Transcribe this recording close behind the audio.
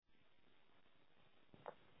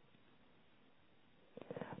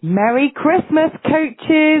Merry Christmas,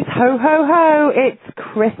 coaches! Ho, ho, ho! It's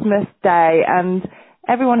Christmas Day, and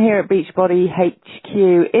everyone here at Beachbody HQ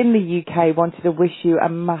in the UK wanted to wish you a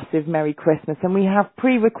massive Merry Christmas, and we have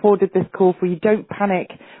pre-recorded this call for you. Don't panic.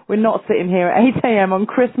 We're not sitting here at 8 a.m. on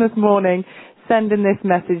Christmas morning sending this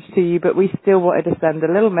message to you, but we still wanted to send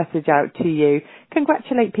a little message out to you.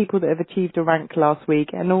 Congratulate people that have achieved a rank last week,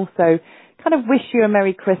 and also kind of wish you a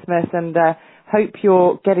Merry Christmas, and hope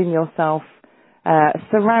you're getting yourself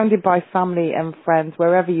surrounded by family and friends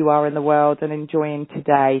wherever you are in the world and enjoying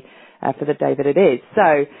today for the day that it is.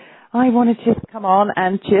 So I want to just come on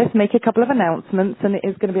and just make a couple of announcements, and it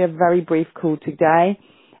is going to be a very brief call today.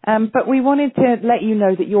 But we wanted to let you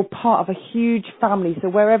know that you're part of a huge family. So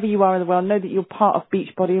wherever you are in the world, know that you're part of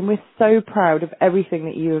Beachbody, and we're so proud of everything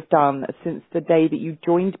that you have done since the day that you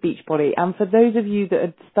joined Beachbody. And for those of you that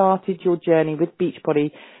had started your journey with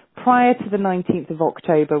Beachbody prior to the 19th of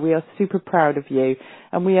October, we are super proud of you,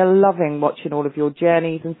 and we are loving watching all of your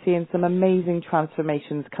journeys and seeing some amazing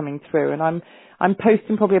transformations coming through. And I'm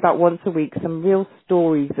posting probably about once a week some real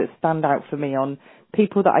stories that stand out for me on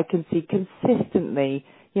people that I can see consistently,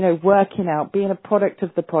 you know, working out, being a product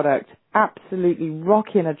of the product, absolutely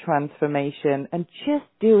rocking a transformation and just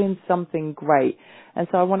doing something great. And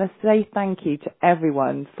so I want to say thank you to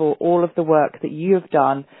everyone for all of the work that you have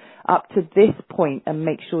done up to this point, and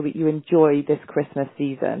make sure that you enjoy this Christmas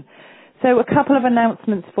season. So a couple of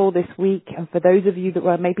announcements for this week, and for those of you that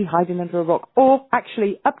were maybe hiding under a rock or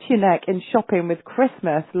actually up to your neck in shopping with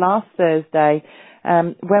Christmas last Thursday,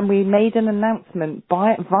 when we made an announcement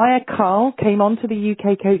via Carl, came onto the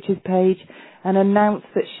UK Coaches page and announced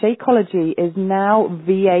that Shakeology is now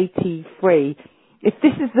VAT free. If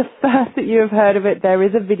this is the first that you have heard of it, there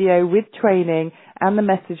is a video with training and the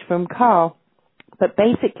message from Carl. But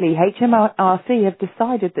basically, HMRC have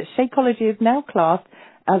decided that Shakeology is now classed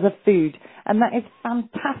as a food, and that is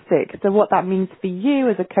fantastic. So what that means for you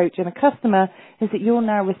as a coach and a customer is that you're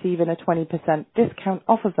now receiving a 20% discount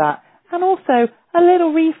off of that, and also a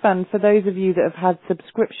little refund for those of you that have had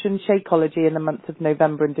subscription Shakeology in the months of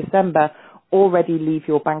November and December already leave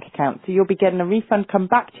your bank account. So you'll be getting a refund come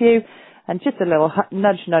back to you. And just a little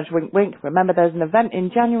nudge, nudge, wink, wink. Remember, there's an event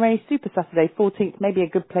in January, Super Saturday 14th, maybe a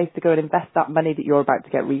good place to go and invest that money that you're about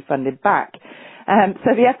to get refunded back.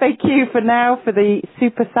 So the FAQ for now for the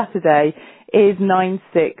Super Saturday is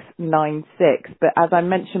 9696. But as I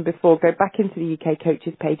mentioned before, go back into the UK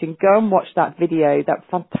Coaches page and go and watch that video, that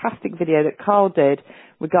fantastic video that Carl did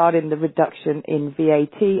regarding the reduction in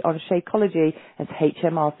VAT on Shakeology, as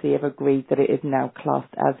HMRC have agreed that it is now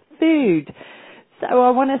classed as food. So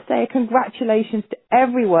I want to say congratulations to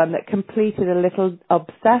everyone that completed a little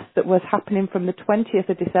obsessed that was happening from the 20th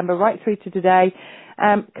of December right through to today.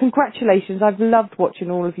 Congratulations. I've loved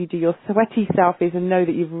watching all of you do your sweaty selfies and know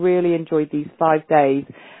that you've really enjoyed these 5 days.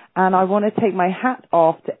 And I want to take my hat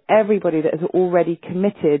off to everybody that has already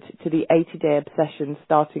committed to the 80-day obsession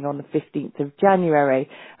starting on the 15th of January.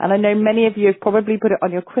 And I know many of you have probably put it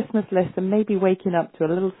on your Christmas list and maybe waking up to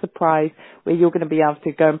a little surprise where you're going to be able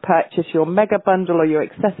to go and purchase your mega bundle or your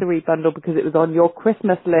accessory bundle because it was on your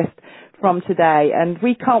Christmas list from today. And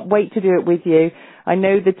we can't wait to do it with you. I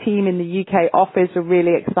know the team in the UK office are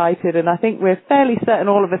really excited, and I think we're fairly certain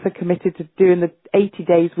all of us are committed to doing the 80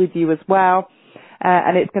 days with you as well.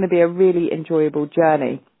 And it's going to be a really enjoyable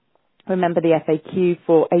journey. Remember, the FAQ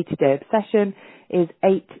for 80-day obsession is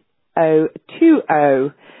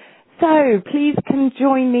 8020. So please can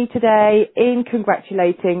join me today in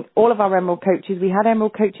congratulating all of our Emerald coaches. We had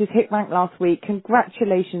Emerald coaches hit rank last week.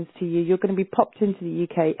 Congratulations to you. You're going to be popped into the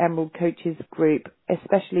UK Emerald coaches group,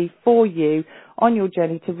 especially for you on your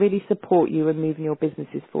journey to really support you and moving your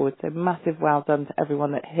businesses forward. So massive well done to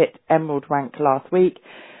everyone that hit Emerald rank last week.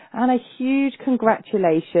 And a huge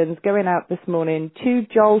congratulations going out this morning to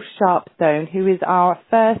Joel Sharpstone, who is our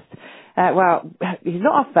first, he's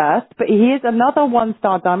not our first, but he is another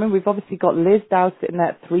 1-star diamond. We've obviously got Liz Dow sitting there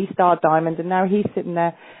at 3-star diamond, and now he's sitting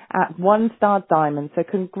there at 1-star diamond. So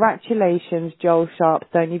congratulations, Joel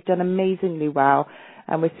Sharpstone. You've done amazingly well,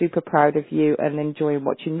 and we're super proud of you and enjoying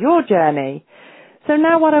watching your journey. So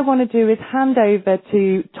now what I want to do is hand over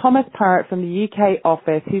to Thomas Parrott from the UK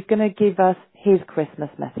office, who's going to give us his Christmas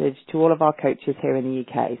message to all of our coaches here in the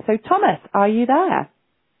UK. So Thomas, are you there?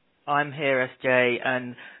 I'm here, SJ,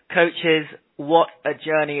 and coaches, what a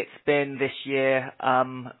journey it's been this year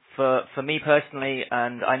for me personally,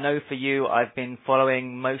 and I know for you. I've been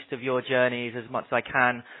following most of your journeys as much as I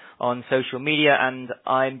can on social media, and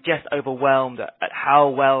I'm just overwhelmed at how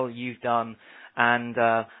well you've done and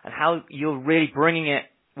how you're really bringing it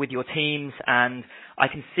with your teams, and I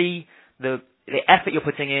can see the the effort you're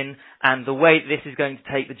putting in and the way this is going to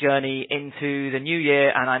take the journey into the new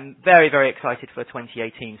year, and I'm very, very excited for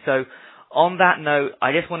 2018. So on that note,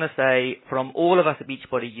 I just want to say from all of us at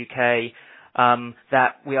Beachbody UK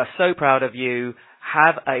that we are so proud of you.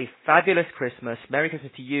 Have a fabulous Christmas. Merry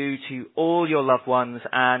Christmas to you, to all your loved ones,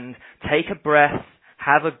 and take a breath.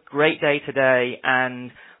 Have a great day today,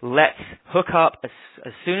 and let's hook up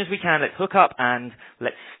as soon as we can. Let's hook up and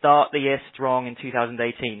let's start the year strong in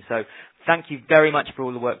 2018. So thank you very much for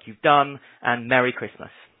all the work you've done, and Merry Christmas.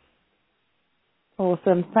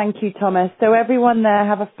 Awesome. Thank you, Thomas. So everyone there,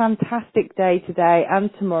 have a fantastic day today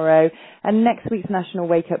and tomorrow. And next week's National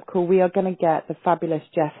Wake Up Call, we are going to get the fabulous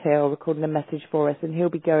Jeff Hill recording a message for us, and he'll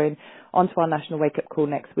be going onto our National Wake Up Call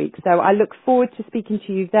next week. So I look forward to speaking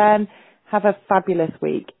to you then. Have a fabulous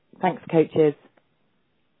week. Thanks, coaches.